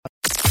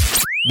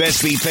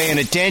Best be paying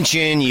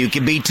attention. You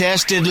can be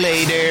tested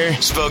later.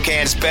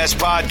 Spokane's best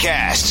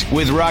podcast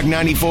with Rock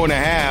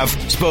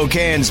 94.5,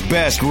 Spokane's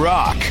best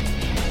rock.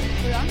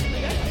 We're on? We're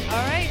good?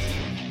 All right.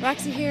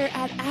 Roxy here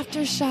at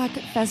Aftershock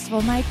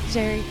Festival. Mike,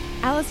 Jerry,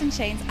 Alice in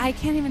Chains. I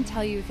can't even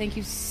tell you, thank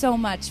you so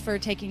much for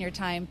taking your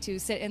time to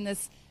sit in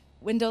this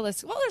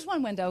windowless, well, there's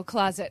one window,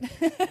 closet,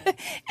 and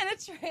a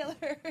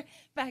trailer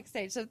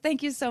backstage. So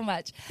thank you so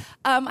much.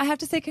 I have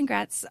to say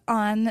congrats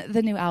on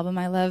the new album.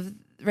 I love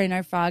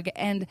Rainier Fog,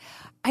 and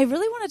I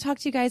really want to talk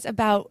to you guys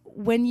about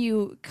when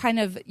you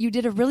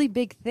did a really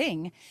big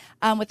thing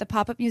with the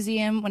Pop-Up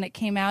Museum. When it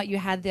came out, you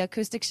had the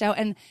acoustic show,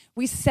 and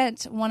we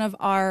sent one of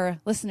our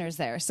listeners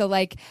there. So,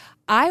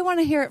 I want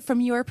to hear it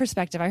from your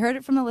perspective. I heard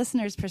it from the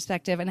listener's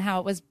perspective and how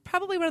it was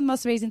probably one of the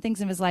most amazing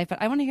things in his life,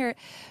 but I want to hear it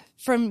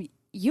from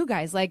you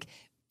guys,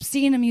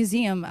 seeing a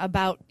museum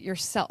about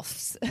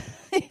yourselves.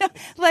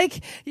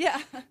 Yeah.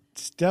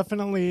 It's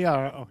definitely,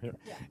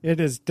 it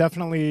is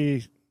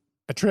definitely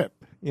a trip.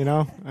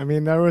 I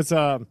mean, there was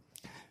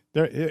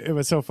it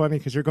was so funny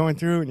because you're going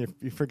through and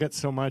you forget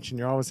so much, and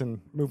you're always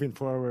moving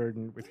forward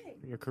and with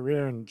your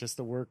career and just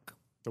the work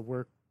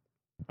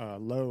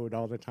load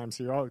all the time.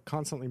 So you're all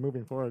constantly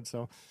moving forward.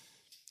 So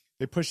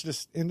they pushed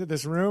us into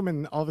this room,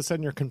 and all of a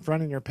sudden you're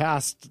confronting your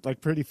past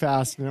pretty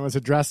fast, and it was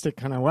a drastic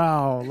kind of,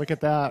 wow, look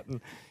at that.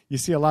 And you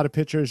see a lot of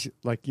pictures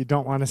you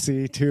don't want to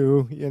see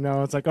too.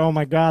 It's like, oh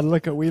my God,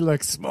 we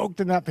look smoked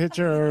in that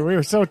picture, or we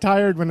were so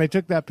tired when they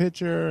took that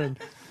picture,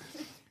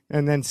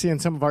 and then seeing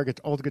some of our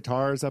old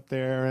guitars up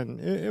there, and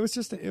it was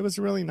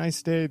a really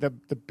nice day. The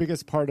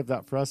biggest part of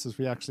that for us is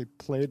we actually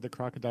played the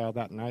Crocodile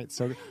that night.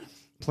 So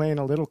playing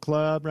a little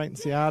club right in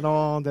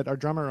Seattle that our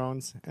drummer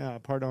owns,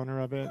 part owner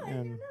of it. Oh, I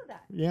didn't know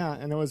that. Yeah,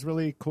 and it was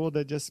really cool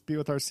to just be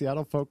with our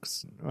Seattle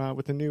folks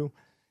with the new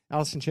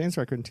Alice in Chains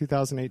record in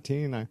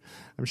 2018.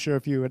 I'm sure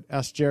if you had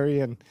asked Jerry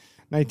in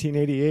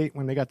 1988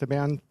 when they got the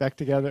band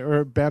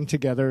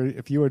together,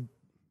 if you would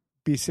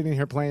be sitting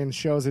here playing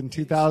shows in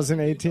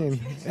 2018.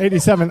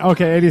 87.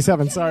 Okay,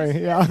 87. Sorry.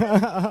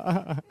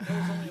 Yeah.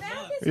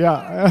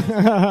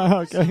 Yeah.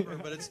 Okay.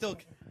 But it's still,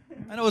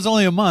 I know it's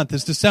only a month.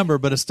 It's December,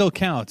 but it still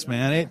counts,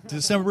 man.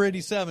 December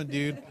 87,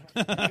 dude.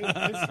 So one of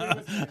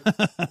the things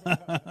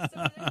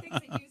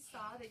that you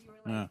saw that you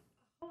were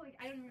holy,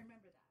 I don't even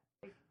remember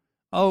that.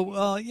 Oh,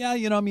 well, yeah,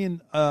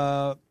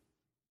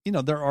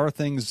 there are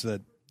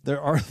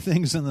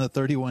things in the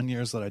 31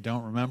 years that I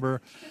don't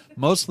remember.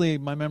 Mostly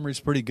my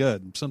memory's pretty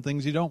good. Some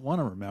things you don't want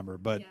to remember,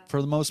 but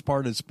for the most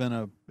part it's been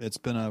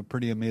a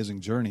pretty amazing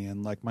journey.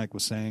 And like Mike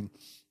was saying,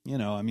 we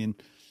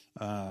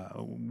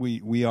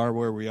are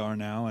where we are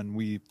now, and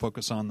we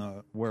focus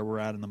on where we're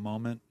at in the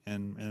moment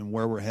and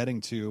where we're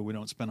heading to. We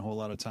don't spend a whole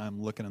lot of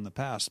time looking in the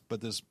past,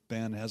 but this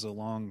band has a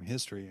long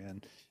history,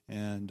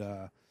 and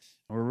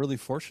we're really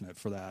fortunate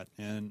for that.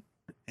 And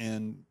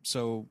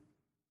so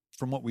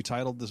from what we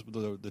titled this,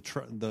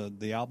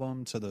 the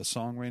album, to the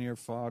song Rainier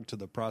Fog, to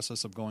the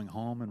process of going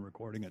home and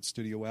recording at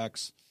Studio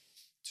X,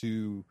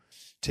 to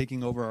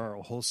taking over our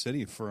whole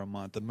city for a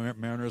month. The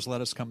Mariners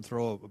let us come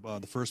throw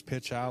the first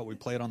pitch out. We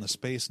played on the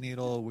Space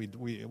Needle. We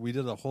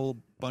did a whole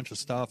bunch of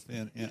stuff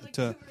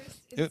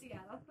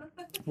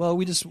well,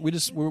 we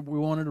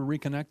wanted to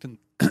reconnect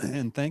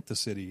and thank the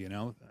city,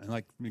 and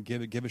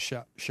give a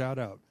shout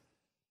out.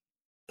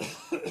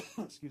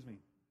 Excuse me.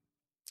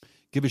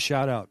 Give a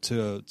shout out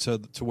to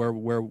where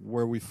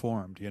we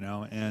formed,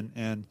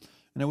 and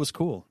it was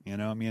cool,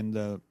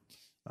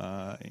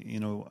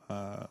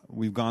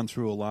 we've gone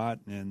through a lot,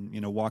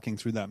 and walking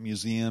through that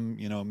museum,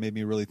 made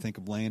me really think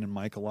of Lane and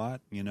Mike a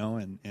lot,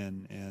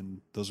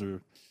 and those are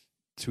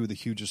two of the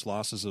hugest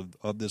losses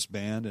of this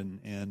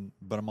band,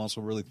 but I'm also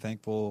really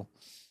thankful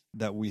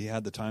that we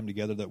had the time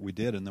together that we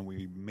did, and then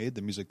we made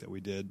the music that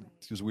we did,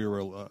 because we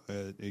were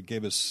it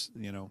gave us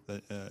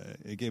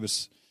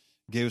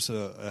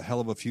a hell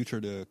of a future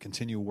to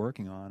continue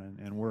working on,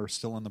 and we're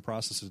still in the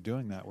process of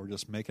doing that. We're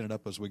just making it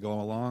up as we go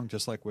along,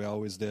 just like we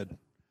always did.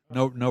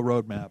 No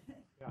roadmap.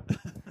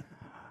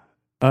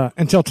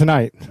 Until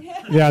tonight.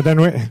 Yeah,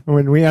 then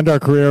when we end our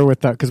career with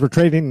that, because we're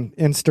trading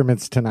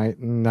instruments tonight,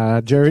 and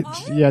Jerry's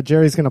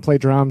going to play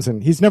drums,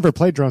 and he's never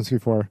played drums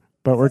before,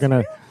 but we're going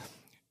to...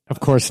 Of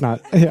course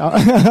not.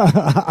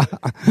 Yeah.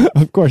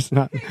 Of course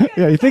not.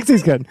 Yeah, he thinks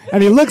he's good.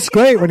 And he looks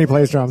great when he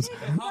plays drums.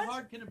 How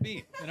hard can it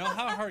be?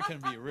 How hard can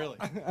it be, really?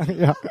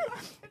 Yeah.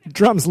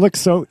 Drums look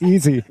so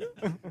easy.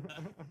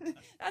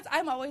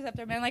 I'm always up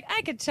there, man.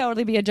 I could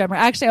totally be a drummer.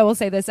 Actually, I will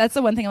say this. That's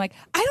the one thing I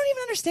don't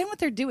even understand what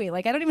they're doing.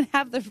 I don't even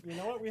have the... You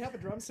know what? We have a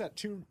drum set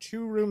two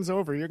rooms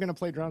over. You're going to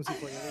play drums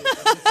before you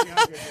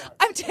leave.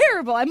 I'm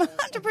terrible. I'm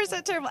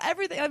 100% terrible.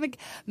 Everything.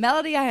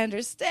 Melody, I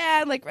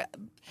understand.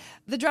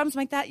 The drums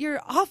like that,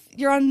 you're off.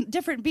 You're on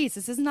different beats.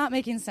 This is not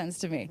making sense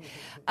to me.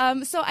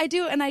 So I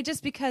do, and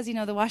just because,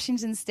 the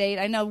Washington State,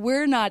 I know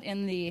we're not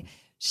in the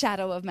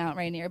shadow of Mount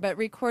Rainier, but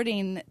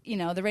recording,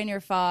 the Rainier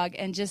Fog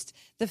and just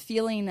the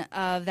feeling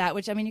of that,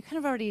 which, you kind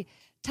of already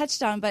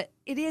touched on, but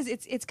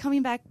it's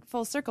coming back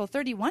full circle,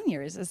 31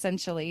 years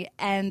essentially.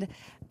 And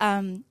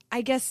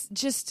I guess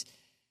just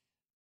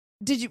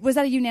Was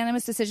that a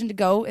unanimous decision to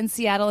go in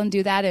Seattle and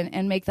do that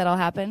and make that all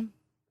happen?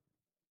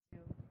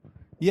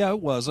 Yeah,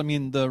 it was. I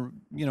mean,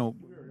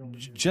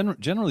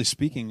 generally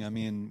speaking, I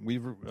mean,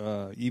 we've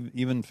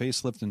even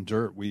Facelift and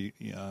Dirt, we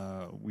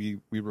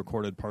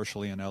recorded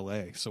partially in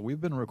L.A. So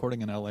we've been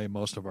recording in L.A.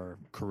 most of our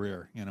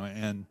career,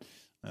 and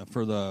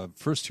for the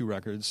first two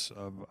records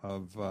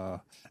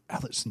of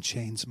Alice in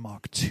Chains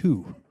Mach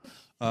 2,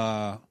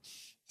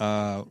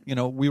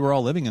 we were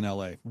all living in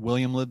L.A.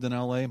 William lived in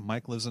L.A.,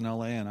 Mike lives in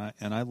L.A.,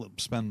 and I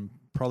spend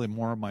probably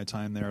more of my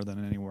time there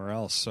than anywhere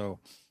else. So,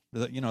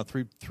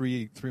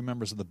 three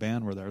members of the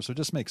band were there, so it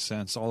just makes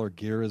sense. All our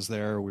gear is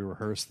there. We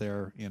rehearse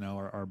there.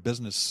 Our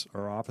business,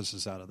 our office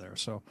is out of there.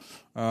 So,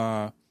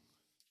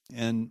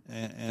 and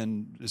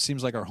it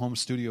seems like our home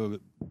studio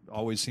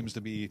always seems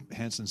to be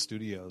Hanson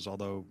Studios.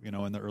 Although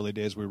in the early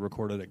days we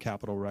recorded at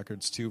Capitol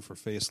Records too for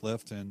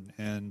Facelift,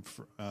 and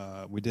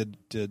we did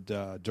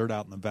Dirt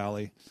Out in the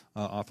Valley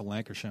off of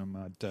Lancashire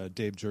at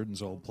Dave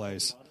Jordan's old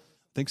place. I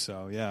think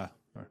so. Yeah.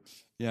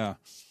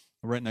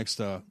 Right next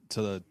to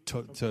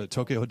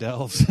Tokyo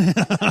Delves.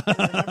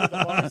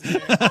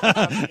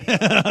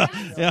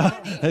 Yeah,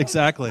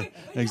 exactly.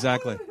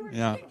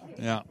 Yeah.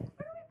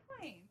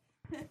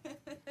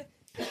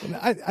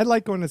 I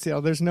like going to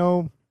Seattle. There's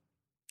no,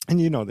 and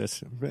you know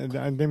this,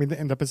 I mean,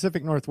 in the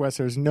Pacific Northwest,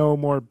 there's no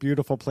more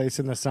beautiful place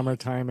in the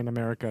summertime in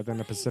America than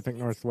the Pacific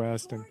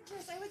Northwest. And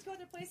I always go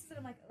to places and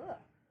I'm like, ugh.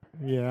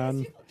 Yeah,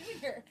 and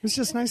it's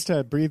just nice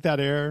to breathe that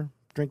air,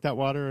 drink that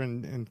water,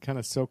 and kind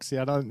of soak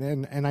Seattle.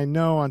 And I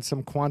know on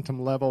some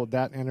quantum level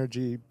that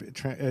energy,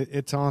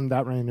 it's on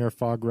that Rainier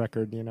Fog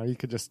record. You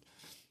could just,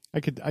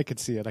 I could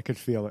see it. I could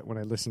feel it when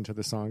I listen to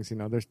the songs.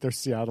 There's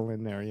Seattle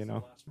in there.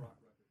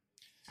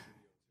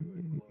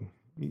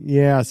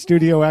 Yeah,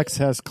 Studio X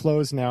has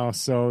closed now,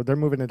 so they're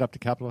moving it up to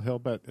Capitol Hill,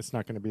 but it's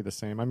not going to be the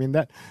same. I mean,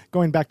 that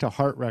going back to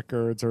Heart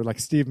Records or like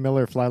Steve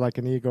Miller, Fly Like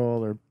an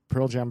Eagle, or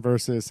Pearl Jam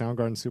Versus,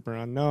 Soundgarden, Super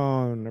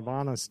Unknown,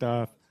 Nirvana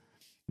stuff.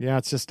 Yeah,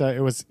 it's just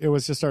it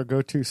was just our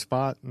go-to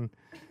spot. And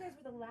you guys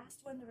were the last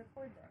one to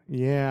record there.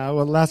 Yeah,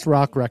 well, last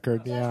rock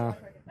record. Yeah,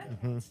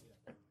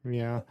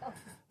 yeah.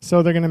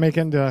 So they're going to make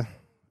it into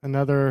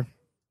another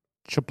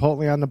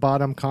Chipotle on the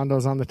bottom,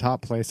 condos on the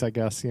top place, I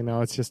guess.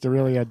 It's just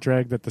really a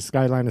drag that the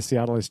skyline of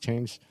Seattle has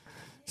changed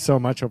so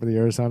much over the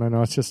years. I don't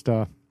know. It's just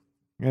part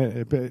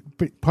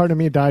of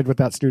me died with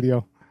that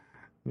studio.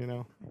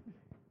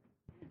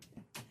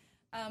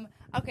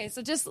 Okay,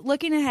 so just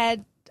looking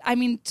ahead, I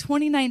mean,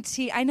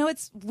 2019, I know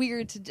it's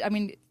weird to, I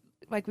mean,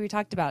 like we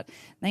talked about,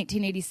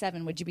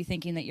 1987, would you be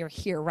thinking that you're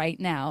here right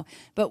now?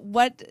 But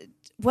what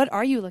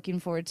are you looking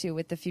forward to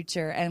with the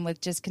future and with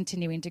just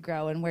continuing to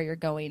grow and where you're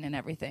going and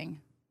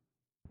everything?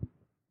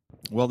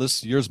 Well,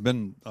 this year's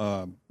been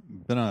a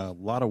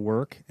lot of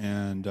work,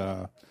 and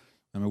I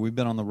mean, we've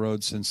been on the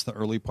road since the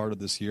early part of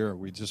this year.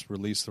 We just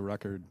released the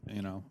record,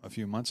 a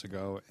few months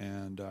ago,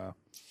 and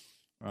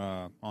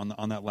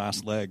on that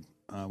last leg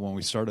when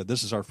we started,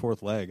 this is our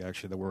fourth leg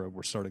actually that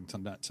we're starting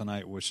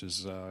tonight, which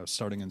is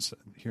starting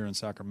here in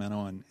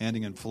Sacramento and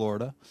ending in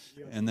Florida,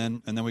 and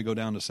then we go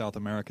down to South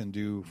America and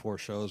do 4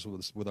 shows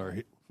with our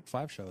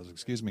 5 shows.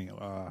 Excuse me.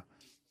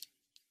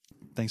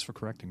 Thanks for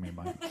correcting me,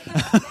 Mike.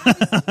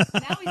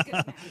 Now he's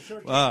good.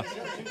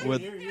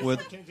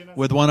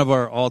 With one of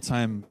our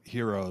all-time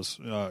heroes,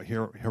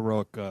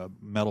 heroic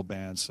metal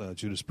bands,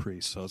 Judas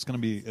Priest. So it's gonna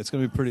be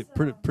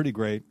pretty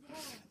great,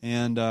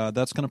 and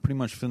that's gonna pretty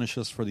much finish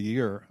us for the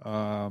year.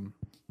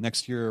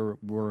 Next year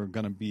we're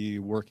gonna be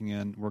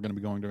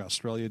going to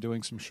Australia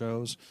doing some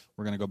shows.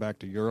 We're gonna go back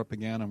to Europe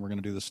again, and we're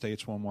gonna do the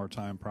States one more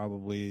time,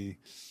 probably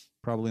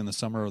in the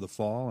summer or the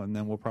fall, and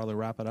then we'll probably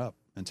wrap it up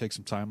and take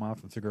some time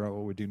off and figure out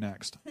what we do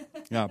next.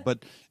 Yeah,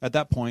 but at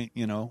that point,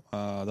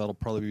 that'll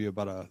probably be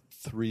about a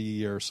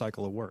 3-year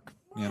cycle of work.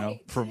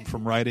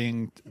 From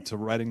writing to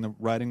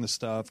writing the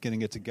stuff,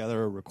 getting it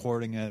together,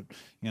 recording it,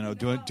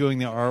 doing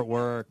the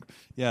artwork,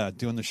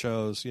 doing the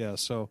shows,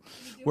 So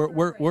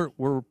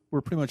we're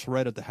pretty much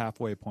right at the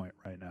halfway point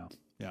right now.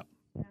 Yeah.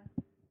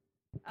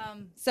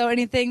 So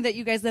anything that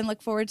you guys then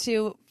look forward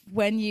to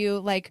when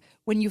you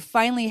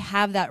finally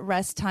have that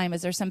rest time?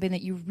 Is there something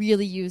that you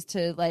really use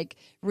to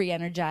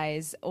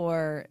re-energize,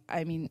 or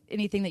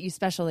anything that you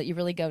special that you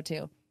really go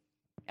to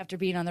after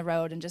being on the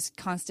road and just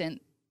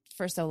constant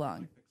for so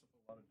long?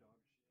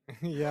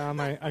 Yeah,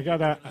 I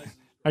got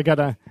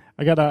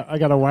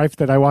a wife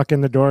that I walk in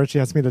the door. She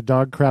has me the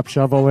dog crap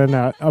shovel and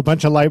a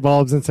bunch of light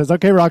bulbs and says,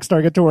 "Okay,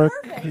 Rockstar, get to work."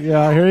 Perfect.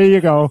 Yeah, here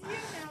you go.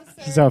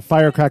 She's a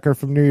firecracker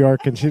from New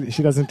York, and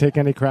she doesn't take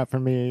any crap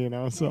from me,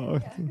 So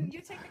you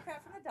take the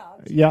crap from the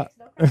dog. Yeah,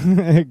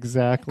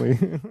 exactly.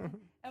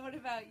 And what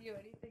about you?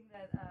 Anything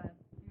that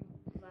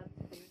you love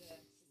to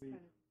do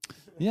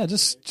Yeah,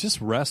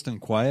 just rest and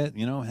quiet.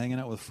 Hanging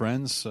out with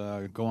friends,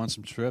 go on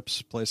some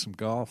trips, play some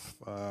golf.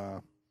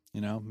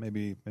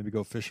 Maybe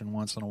go fishing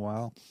once in a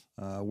while.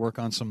 Work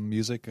on some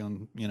music,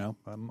 and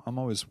I'm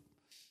always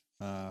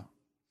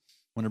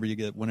whenever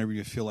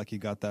you feel like you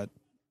got that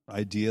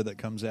idea that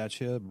comes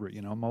at you,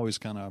 I'm always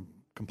kind of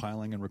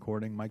compiling and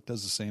recording. Mike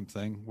does the same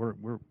thing.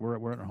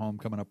 We're at home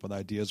coming up with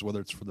ideas,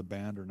 whether it's for the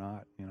band or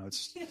not.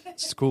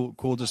 It's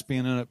cool just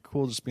being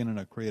in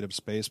a creative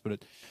space.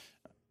 But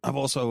I've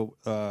also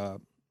over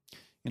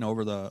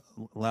the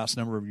last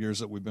number of years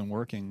that we've been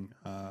working,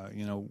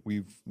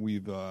 we've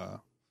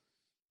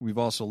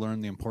also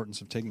learned the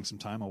importance of taking some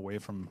time away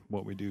from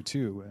what we do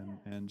too,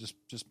 and just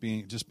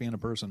being a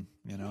person,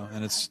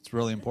 and it's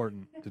really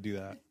important to do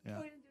that.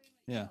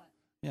 Yeah.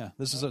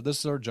 This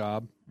is our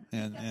job,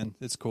 and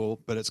it's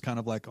cool, but it's kind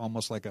of like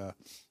almost like an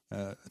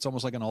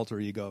alter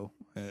ego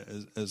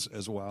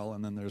as well.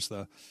 And then there's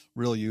the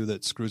real you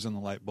that screws in the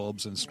light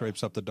bulbs and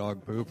scrapes up the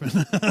dog poop.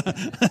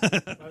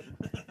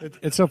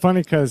 It's so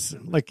funny because,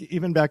 like,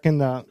 even back in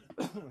the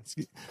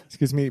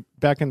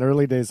back in the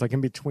early days, like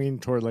in between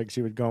tour legs,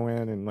 you would go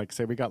in and, like,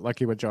 say we got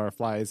lucky with Jar of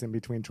Flies in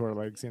between tour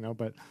legs,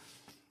 but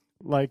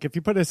like if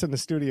you put us in the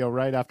studio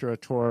right after a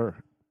tour,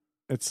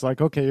 it's like,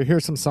 okay, you hear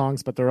some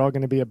songs, but they're all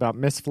going to be about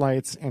missed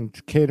flights and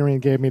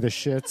catering gave me the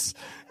shits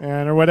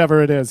or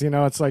whatever it is.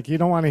 It's like you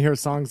don't want to hear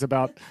songs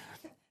about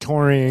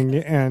touring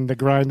and the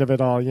grind of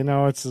it all.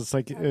 It's just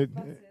like,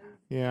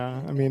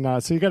 yeah. I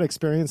mean, so you got to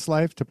experience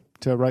life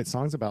to write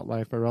songs about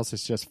life, or else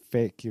it's just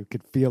fake. You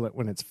could feel it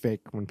when it's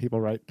fake, when people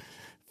write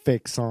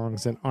fake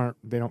songs and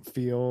they don't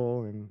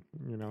feel, and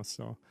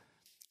so.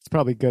 It's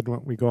probably good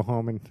when we go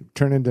home and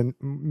turn into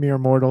mere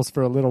mortals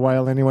for a little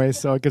while anyway,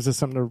 so it gives us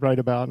something to write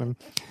about. And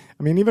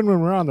I mean, even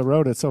when we're on the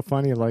road, it's so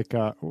funny. Like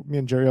me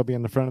and Jerry will be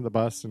in the front of the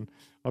bus, and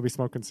I'll be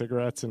smoking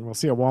cigarettes, and we'll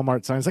see a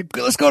Walmart sign. It's like,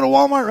 let's go to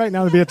Walmart right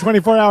now. There'll be a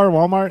 24-hour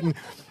Walmart, and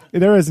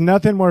there is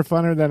nothing more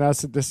funner than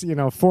us at this,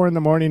 4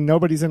 a.m,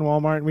 nobody's in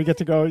Walmart, and we get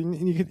to go.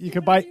 You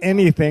could buy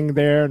anything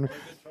there, and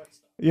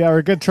we're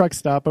a good truck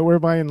stop, but we're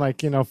buying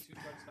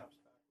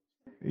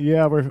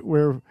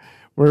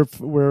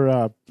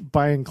we're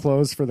buying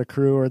clothes for the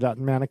crew, or that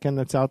mannequin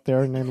that's out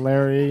there named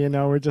Larry.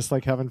 We're just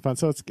like having fun.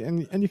 So it's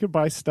and you can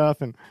buy stuff,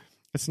 and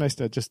it's nice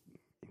to just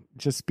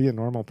be a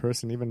normal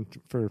person, even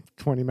for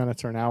 20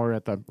 minutes or an hour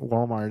at the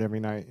Walmart every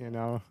night.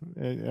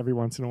 Every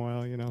once in a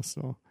while.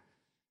 So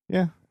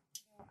yeah.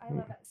 I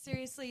love it.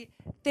 Seriously,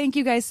 thank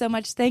you guys so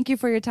much. Thank you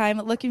for your time.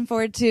 Looking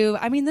forward to,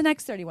 the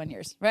next 31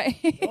 years, right?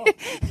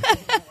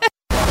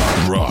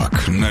 Rock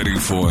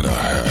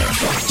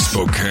 94.5,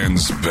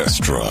 Spokane's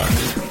best rock.